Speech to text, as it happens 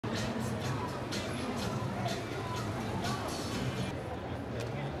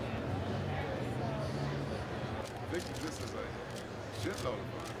shitload of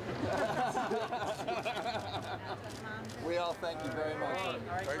fun. We all thank you very much.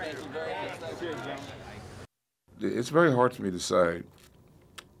 Thank you very much. Cheers, John. It's very hard for me to say,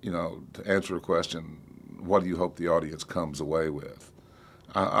 you know, to answer a question, what do you hope the audience comes away with?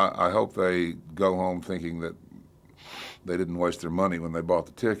 I hope they go home thinking that they didn't waste their money when they bought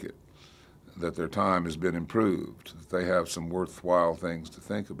the ticket, that their time has been improved, that they have some worthwhile things to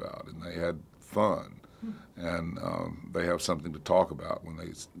think about, and they had fun, and they have something to talk about when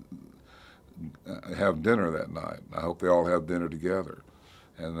they have dinner that night. I hope they all have dinner together,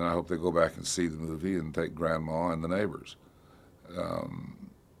 and then I hope they go back and see the movie and take Grandma and the neighbors,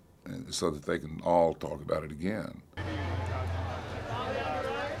 so that they can all talk about it again.